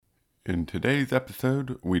In today's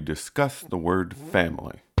episode, we discuss the word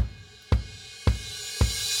family.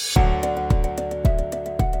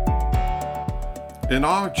 In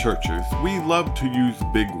our churches, we love to use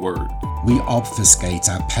big words. We obfuscate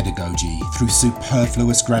our pedagogy through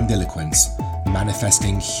superfluous grandiloquence,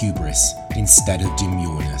 manifesting hubris instead of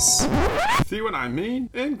demureness. See what I mean?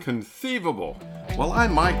 Inconceivable. While I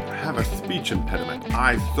might have a speech impediment,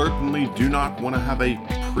 I certainly do not want to have a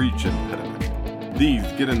preach impediment. These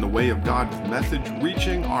get in the way of God's message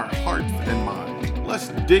reaching our hearts and minds. Let's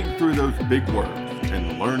dig through those big words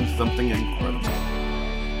and learn something incredible.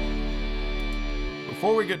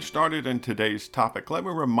 Before we get started in today's topic, let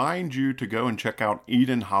me remind you to go and check out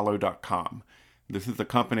EdenHollow.com. This is a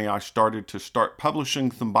company I started to start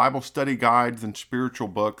publishing some Bible study guides and spiritual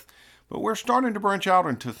books, but we're starting to branch out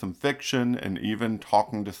into some fiction and even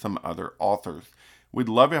talking to some other authors. We'd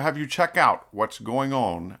love to have you check out what's going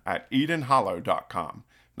on at EdenHollow.com.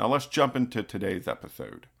 Now let's jump into today's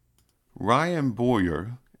episode. Ryan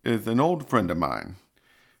Boyer is an old friend of mine.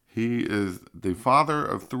 He is the father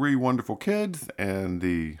of 3 wonderful kids and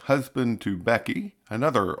the husband to Becky,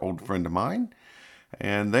 another old friend of mine.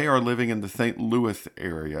 And they are living in the St. Louis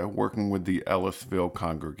area, working with the Ellisville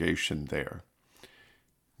congregation there.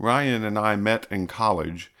 Ryan and I met in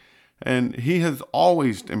college, and he has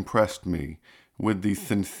always impressed me with the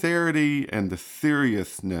sincerity and the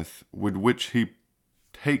seriousness with which he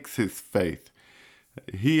takes his faith.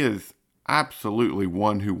 He is absolutely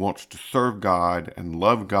one who wants to serve God and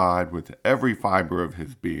love God with every fiber of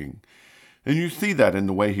his being. And you see that in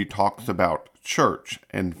the way he talks about church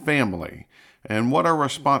and family and what our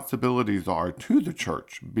responsibilities are to the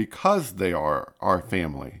church because they are our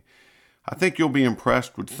family. I think you'll be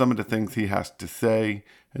impressed with some of the things he has to say,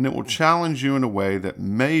 and it will challenge you in a way that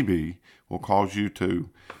maybe will cause you to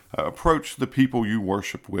approach the people you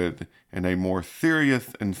worship with in a more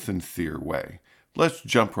serious and sincere way. Let's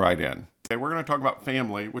jump right in. Okay, we're going to talk about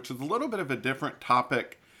family, which is a little bit of a different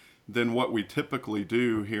topic than what we typically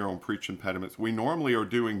do here on Preach Impediments. We normally are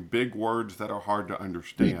doing big words that are hard to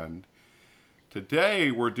understand.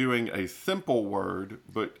 Today, we're doing a simple word,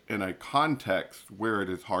 but in a context where it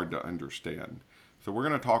is hard to understand. So we're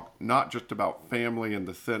going to talk not just about family in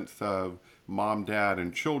the sense of mom, dad,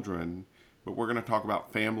 and children, but we're going to talk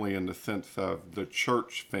about family in the sense of the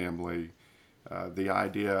church family, the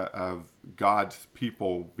idea of God's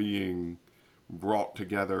people being brought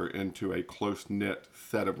together into a close-knit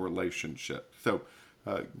set of relationships. So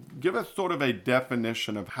give us sort of a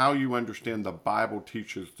definition of how you understand the Bible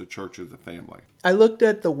teaches the church as a family. I looked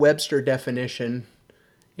at the Webster definition,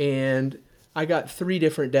 and I got 3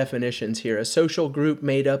 different definitions here. A social group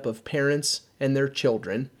made up of parents and their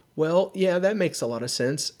children. Well, yeah, that makes a lot of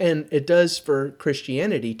sense. And it does for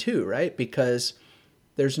Christianity too, right? Because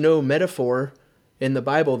there's no metaphor in the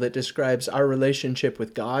Bible that describes our relationship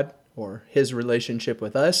with God or his relationship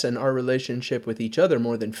with us and our relationship with each other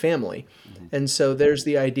more than family. Mm-hmm. And so there's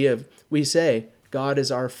the idea of, we say, God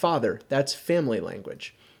is our father. That's family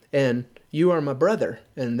language. And you are my brother,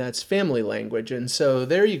 and that's family language. And so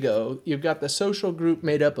there you go. You've got the social group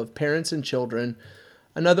made up of parents and children.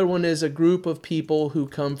 Another one is a group of people who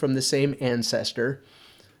come from the same ancestor.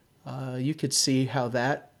 You could see how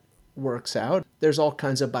that works out. There's all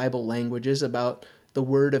kinds of Bible languages about the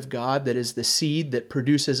Word of God that is the seed that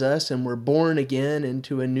produces us, and we're born again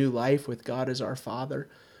into a new life with God as our Father.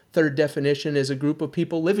 Third definition is a group of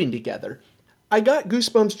people living together. I got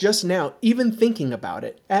goosebumps just now, even thinking about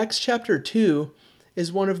it. Acts chapter 2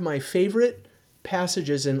 is one of my favorite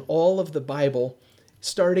passages in all of the Bible,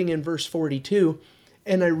 starting in verse 42.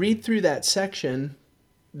 And I read through that section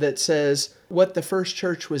that says what the first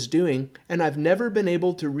church was doing, and I've never been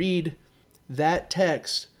able to read that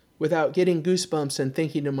text without getting goosebumps and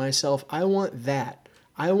thinking to myself, I want that.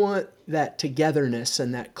 I want that togetherness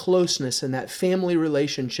and that closeness and that family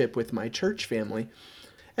relationship with my church family.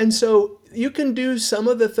 And so you can do some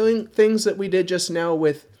of the things that we did just now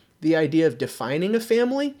with the idea of defining a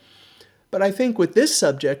family, but I think with this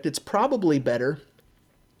subject, it's probably better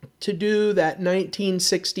to do that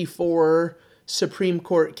 1964 Supreme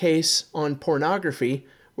Court case on pornography,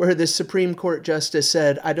 where the Supreme Court justice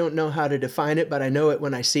said, I don't know how to define it, but I know it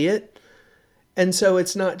when I see it. And so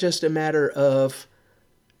it's not just a matter of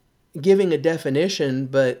giving a definition,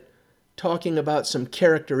 but talking about some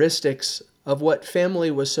characteristics of what family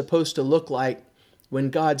was supposed to look like when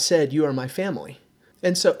God said, you are my family.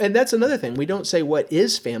 And that's another thing. We don't say what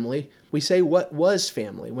is family. We say what was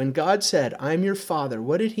family. When God said, I'm your father,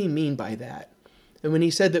 what did he mean by that? And when he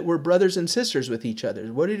said that we're brothers and sisters with each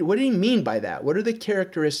other, what did he mean by that? What are the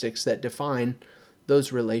characteristics that define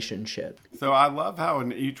those relationships. So I love how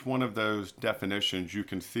in each one of those definitions you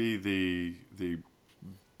can see the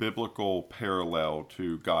biblical parallel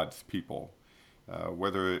to God's people,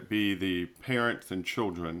 whether it be the parents and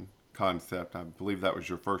children concept. I believe that was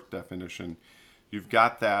your first definition. You've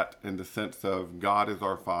got that in the sense of God is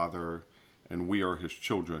our Father and we are his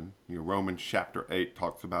children. Romans chapter 8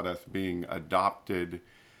 talks about us being adopted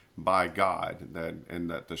by God,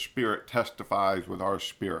 and that the Spirit testifies with our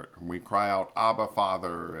spirit. And we cry out, Abba,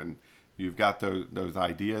 Father, and you've got those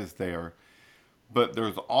ideas there. But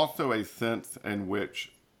there's also a sense in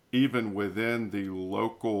which even within the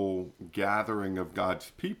local gathering of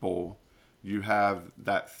God's people, you have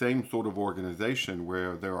that same sort of organization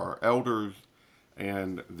where there are elders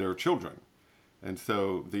and their children. And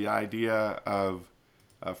so the idea of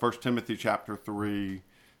 1 Timothy chapter 3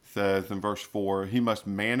 says in verse 4, he must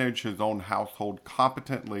manage his own household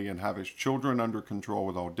competently and have his children under control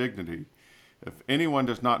with all dignity. If anyone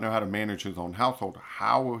does not know how to manage his own household,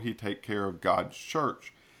 how will he take care of God's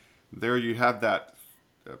church? There you have that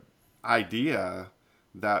idea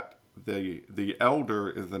that the elder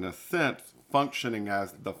is in a sense functioning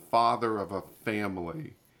as the father of a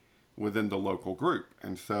family within the local group.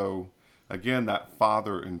 And so again, that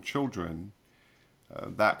father and children,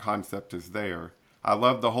 that concept is there. I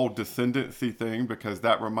love the whole descendancy thing because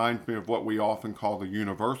that reminds me of what we often call the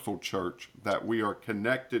universal church, that we are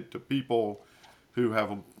connected to people who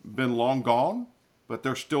have been long gone, but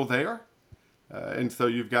they're still there. And so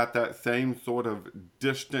you've got that same sort of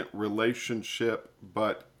distant relationship,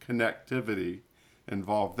 but connectivity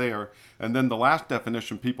involved there. And then the last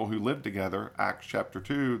definition, people who live together, Acts chapter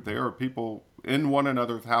 2, they are people in one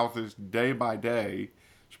another's houses day by day,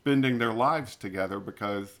 spending their lives together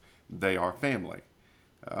because they are family.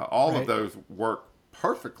 All right. of those work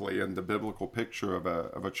perfectly in the biblical picture of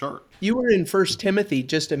a church. You were in 1 Timothy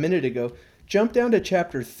just a minute ago. Jump down to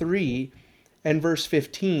chapter 3 and verse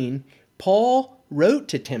 15. Paul wrote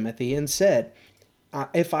to Timothy and said,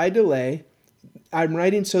 if I delay, I'm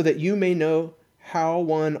writing so that you may know how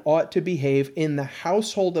one ought to behave in the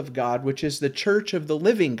household of God, which is the church of the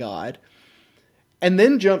living God. And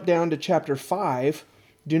then jump down to chapter 5.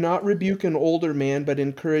 Do not rebuke an older man, but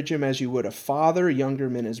encourage him as you would a father, younger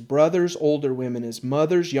men as brothers, older women as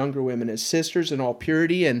mothers, younger women as sisters in all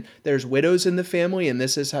purity. And there's widows in the family, and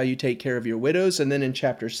this is how you take care of your widows. And then in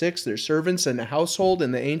chapter 6, there's servants in the household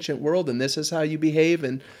in the ancient world, and this is how you behave.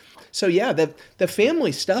 And so, yeah, the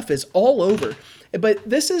family stuff is all over. But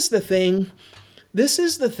this is the thing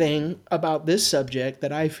about this subject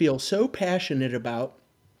that I feel so passionate about.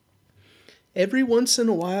 Every once in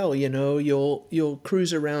a while, you'll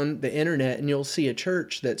cruise around the internet and you'll see a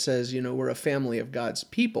church that says, we're a family of God's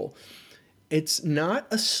people. It's not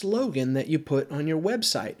a slogan that you put on your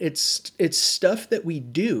website. It's stuff that we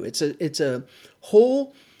do. It's a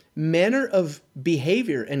whole manner of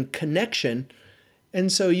behavior and connection.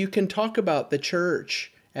 And so you can talk about the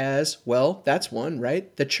church as, well, that's one,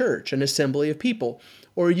 right? The church, an assembly of people.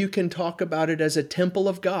 Or you can talk about it as a temple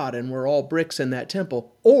of God and we're all bricks in that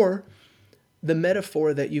temple. Or the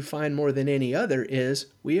metaphor that you find more than any other is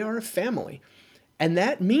we are a family. And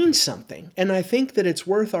that means something. And I think that it's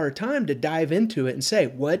worth our time to dive into it and say,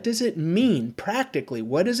 what does it mean practically?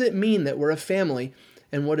 What does it mean that we're a family?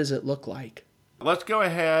 And what does it look like? Let's go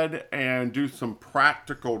ahead and do some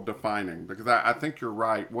practical defining, because I think you're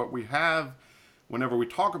right. What we have whenever we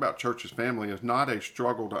talk about church as family is not a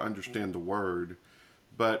struggle to understand the word,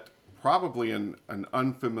 but probably an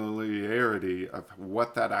unfamiliarity of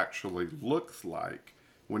what that actually looks like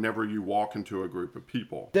whenever you walk into a group of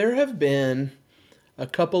people. There have been a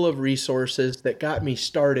couple of resources that got me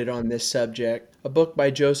started on this subject. A book by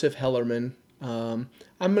Joseph Hellerman. I'm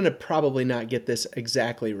going to probably not get this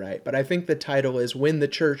exactly right, but I think the title is When the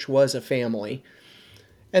Church Was a Family.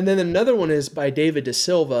 And then another one is by David De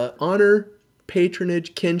Silva, Honor,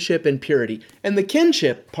 Patronage, Kinship, and Purity. And the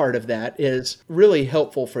kinship part of that is really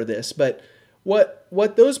helpful for this. But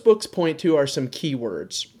what those books point to are some key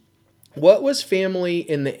words. What was family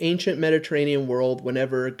in the ancient Mediterranean world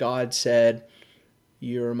whenever God said,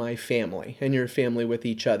 you're my family, and you're a family with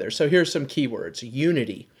each other? So here's some key words: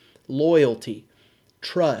 unity, loyalty,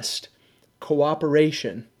 trust,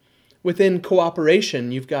 cooperation. Within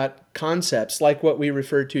cooperation, you've got concepts like what we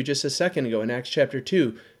referred to just a second ago in Acts chapter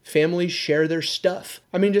 2. Families share their stuff.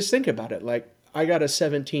 I mean, just think about it. Like, I got a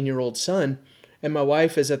 17-year-old son, and my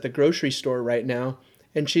wife is at the grocery store right now,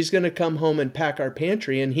 and she's going to come home and pack our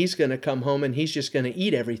pantry, and he's going to come home and he's just going to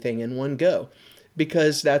eat everything in one go,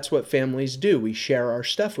 because that's what families do. We share our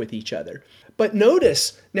stuff with each other. But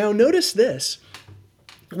notice this.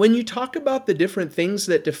 When you talk about the different things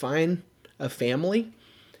that define a family,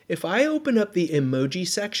 If I open up the emoji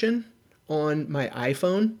section on my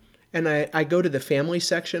iPhone and I go to the family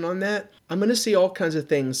section on that, I'm going to see all kinds of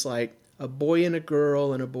things like a boy and a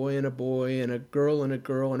girl and a boy and a boy and a girl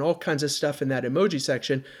and all kinds of stuff in that emoji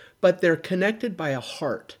section, but they're connected by a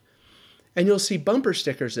heart. And you'll see bumper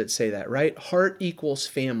stickers that say that, right? Heart equals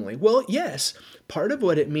family. Well, yes, part of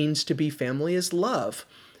what it means to be family is love.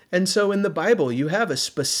 And so in the Bible, you have a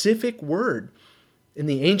specific word. In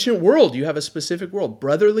the ancient world, you have a specific word,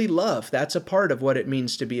 brotherly love. That's a part of what it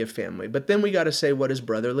means to be a family. But then we got to say, what is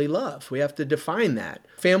brotherly love? We have to define that.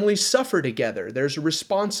 Families suffer together. There's a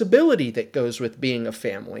responsibility that goes with being a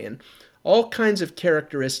family. And all kinds of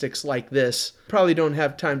characteristics like this. Probably don't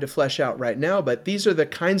have time to flesh out right now, but these are the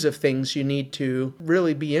kinds of things you need to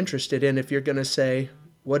really be interested in if you're going to say,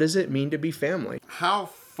 what does it mean to be family? How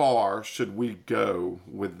far should we go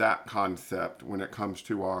with that concept when it comes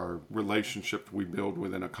to our relationships we build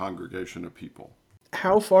within a congregation of people?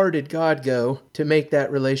 How far did God go to make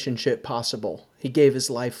that relationship possible? He gave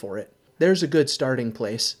his life for it. There's a good starting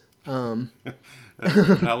place.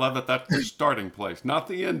 I love that that's the starting place, not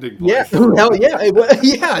the ending place. Yeah, well,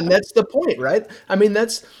 yeah, and that's the point, right? I mean,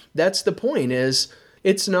 that's the point is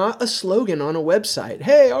it's not a slogan on a website.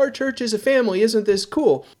 Hey, our church is a family. Isn't this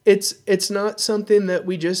cool? It's not something that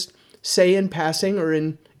we just say in passing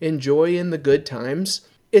or enjoy in the good times.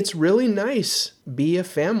 It's really nice be a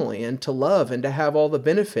family and to love and to have all the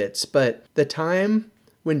benefits, but the time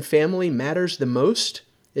when family matters the most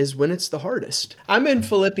is when it's the hardest. I'm in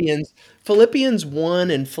Philippians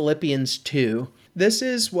 1 and Philippians 2. This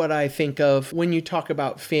is what I think of when you talk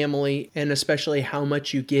about family and especially how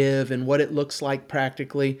much you give and what it looks like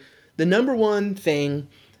practically. The number one thing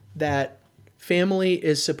that family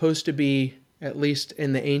is supposed to be, at least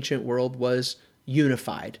in the ancient world, was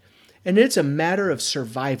unified. And it's a matter of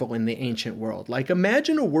survival in the ancient world. Like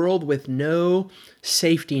imagine a world with no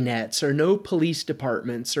safety nets or no police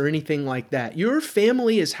departments or anything like that. Your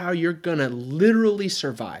family is how you're going to literally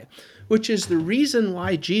survive, which is the reason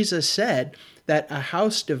why Jesus said that a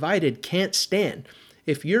house divided can't stand.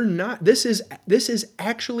 If you're not, this is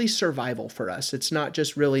actually survival for us. It's not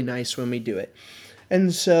just really nice when we do it.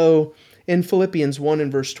 And so in Philippians 1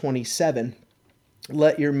 and verse 27,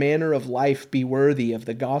 let your manner of life be worthy of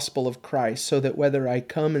the gospel of Christ, so that whether I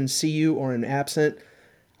come and see you or am absent,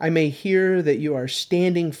 I may hear that you are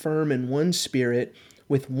standing firm in one spirit,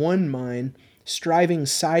 with one mind, striving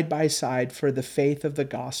side by side for the faith of the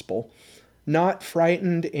gospel, not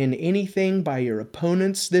frightened in anything by your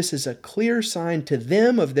opponents. This is a clear sign to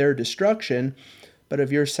them of their destruction, but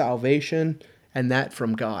of your salvation, and that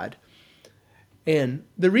from God. And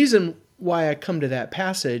the reason why I come to that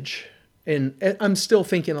passage, and I'm still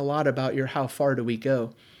thinking a lot about your how far do we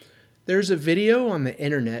go. There's a video on the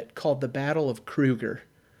internet called The Battle of Kruger.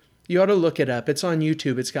 You ought to look it up. It's on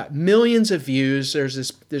YouTube. It's got millions of views. There's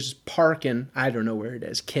this park in, I don't know where it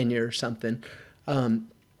is, Kenya or something.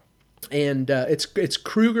 It's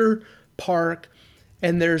Kruger Park,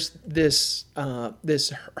 and there's this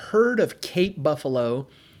herd of Cape buffalo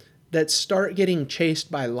that start getting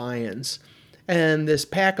chased by lions. And this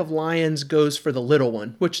pack of lions goes for the little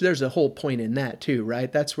one, which there's a whole point in that too, right?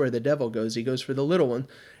 That's where the devil goes. He goes for the little one.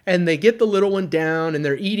 And they get the little one down and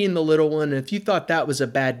they're eating the little one. And if you thought that was a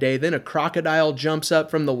bad day, then a crocodile jumps up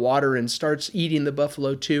from the water and starts eating the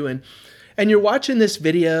buffalo too. And you're watching this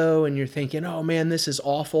video and you're thinking, oh man, this is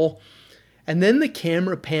awful. And then the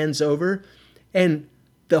camera pans over and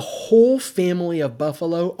the whole family of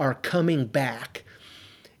buffalo are coming back.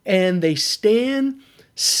 And they stand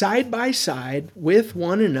side by side with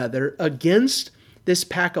one another against this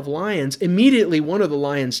pack of lions. Immediately, one of the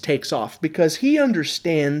lions takes off because he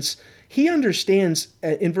understands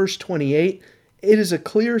in verse 28, it is a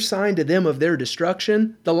clear sign to them of their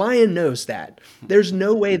destruction. The lion knows that. There's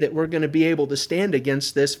no way that we're going to be able to stand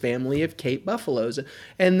against this family of Cape buffaloes.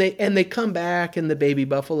 And they come back and the baby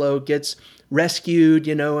buffalo gets rescued,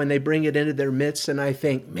 and they bring it into their midst. And I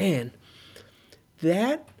think, man,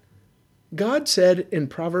 that God said in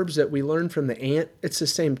Proverbs that we learn from the ant. It's the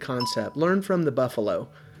same concept. Learn from the buffalo.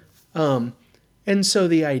 And so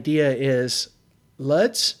the idea is,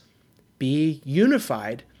 let's be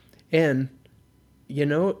unified. And,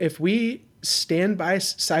 if we stand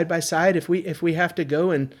side by side, if we have to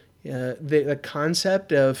go and the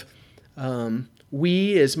concept of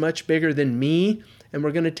we is much bigger than me, and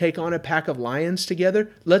we're going to take on a pack of lions together,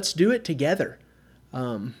 let's do it together.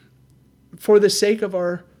 For the sake of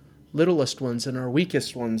our littlest ones and our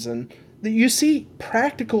weakest ones. And you see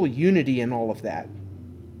practical unity in all of that.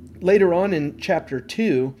 Later on in chapter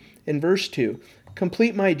 2, in verse 2,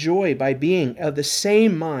 complete my joy by being of the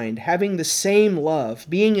same mind, having the same love,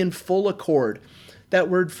 being in full accord. that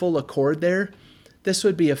word full accord there, this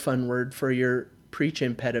would be a fun word for your preach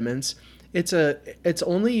impediments. It's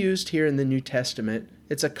only used here in the New Testament.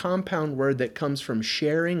 It's a compound word that comes from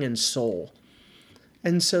sharing and soul.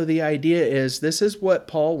 And so the idea is, this is what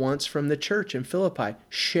Paul wants from the church in Philippi.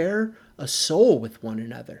 Share a soul with one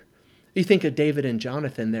another. You think of David and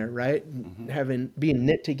Jonathan there, right? Being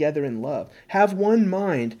knit together in love. Have one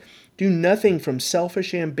mind. Do nothing from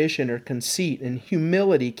selfish ambition or conceit. In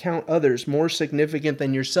humility, count others more significant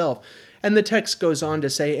than yourself. And the text goes on to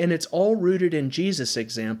say, and it's all rooted in Jesus'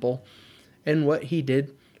 example and what he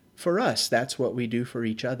did for us. That's what we do for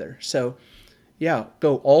each other. So, yeah,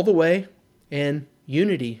 go all the way, and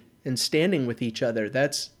unity and standing with each other.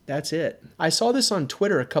 That's it. I saw this on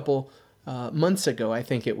Twitter a couple months ago, I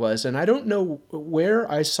think it was, and I don't know where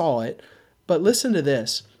I saw it, but listen to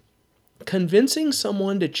this. Convincing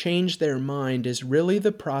someone to change their mind is really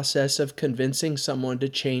the process of convincing someone to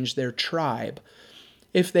change their tribe.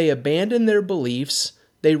 If they abandon their beliefs,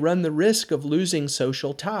 they run the risk of losing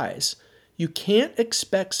social ties. You can't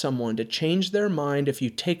expect someone to change their mind if you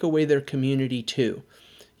take away their community too.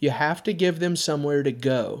 You have to give them somewhere to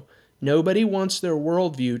go. Nobody wants their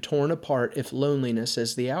worldview torn apart if loneliness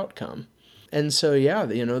is the outcome. And so, yeah,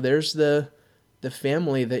 there's the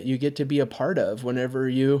family that you get to be a part of whenever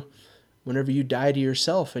you die to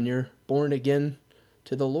yourself and you're born again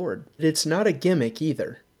to the Lord. It's not a gimmick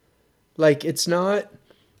either. Like, it's not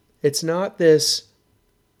this,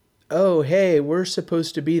 oh, hey, we're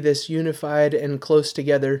supposed to be this unified and close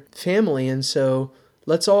together family, and so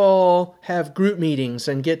let's all have group meetings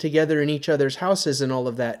and get together in each other's houses and all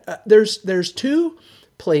of that. There's two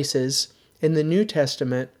places in the New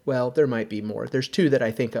Testament, well, there might be more. There's two that I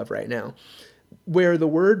think of right now, where the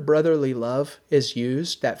word brotherly love is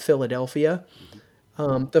used, that Philadelphia.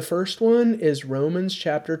 The first one is Romans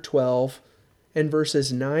chapter 12 and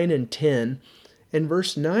verses 9 and 10. In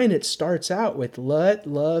verse 9, it starts out with, let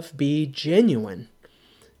love be genuine.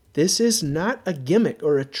 This is not a gimmick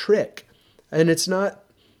or a trick. And it's not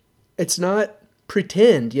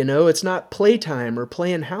pretend, it's not playtime or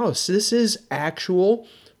playing house. This is actual,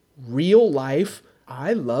 real life.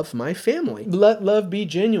 I love my family. Let love be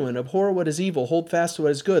genuine. Abhor what is evil. Hold fast to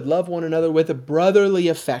what is good. Love one another with a brotherly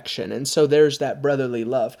affection. And so there's that brotherly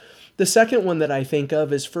love. The second one that I think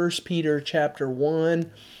of is 1 Peter chapter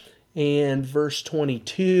 1 and verse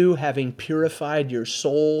 22, having purified your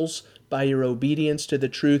souls by your obedience to the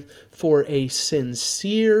truth for a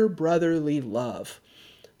sincere brotherly love.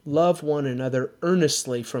 Love one another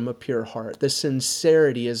earnestly from a pure heart. The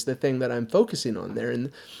sincerity is the thing that I'm focusing on there.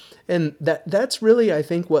 And that's really, I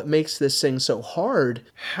think, what makes this thing so hard.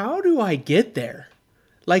 How do I get there?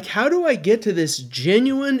 Like, how do I get to this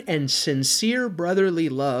genuine and sincere brotherly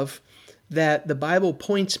love that the Bible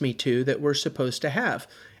points me to that we're supposed to have?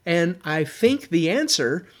 And I think the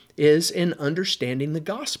answer is in understanding the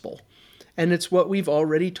gospel. And it's what we've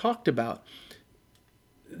already talked about.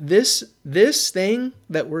 This thing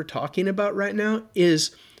that we're talking about right now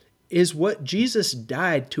is what Jesus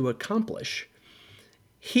died to accomplish.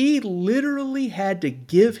 He literally had to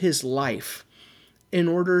give his life in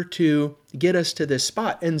order to get us to this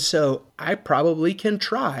spot. And so I probably can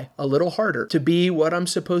try a little harder to be what I'm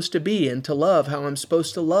supposed to be and to love how I'm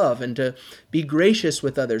supposed to love and to be gracious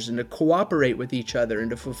with others and to cooperate with each other and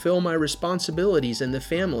to fulfill my responsibilities in the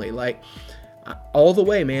family. Like, all the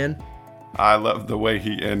way, man. I love the way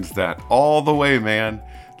he ends that. All the way, man.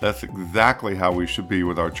 That's exactly how we should be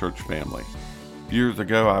with our church family. Years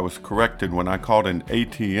ago, I was corrected when I called an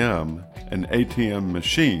ATM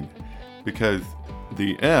machine, because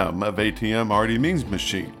the M of ATM already means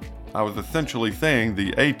machine. I was essentially saying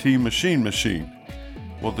the AT machine.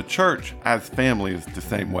 Well, the church as family is the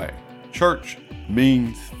same way. Church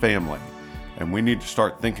means family, and we need to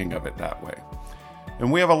start thinking of it that way.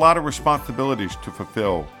 And we have a lot of responsibilities to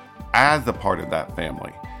fulfill as a part of that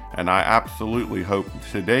family. And I absolutely hope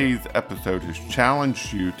today's episode has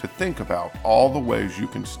challenged you to think about all the ways you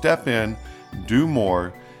can step in, do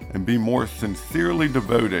more, and be more sincerely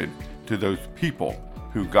devoted to those people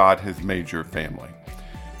who God has made your family.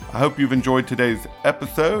 I hope you've enjoyed today's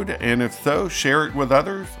episode, and if so, share it with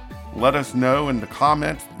others. Let us know in the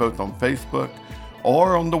comments, both on Facebook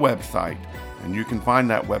or on the website, and you can find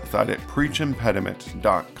that website at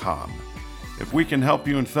preachimpediments.com. If we can help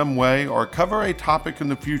you in some way or cover a topic in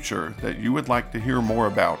the future that you would like to hear more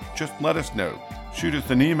about, just let us know. Shoot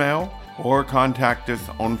us an email or contact us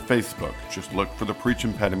on Facebook. Just look for the Preach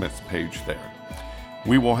Impediments page there.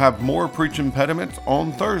 We will have more Preach Impediments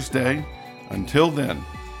on Thursday. Until then,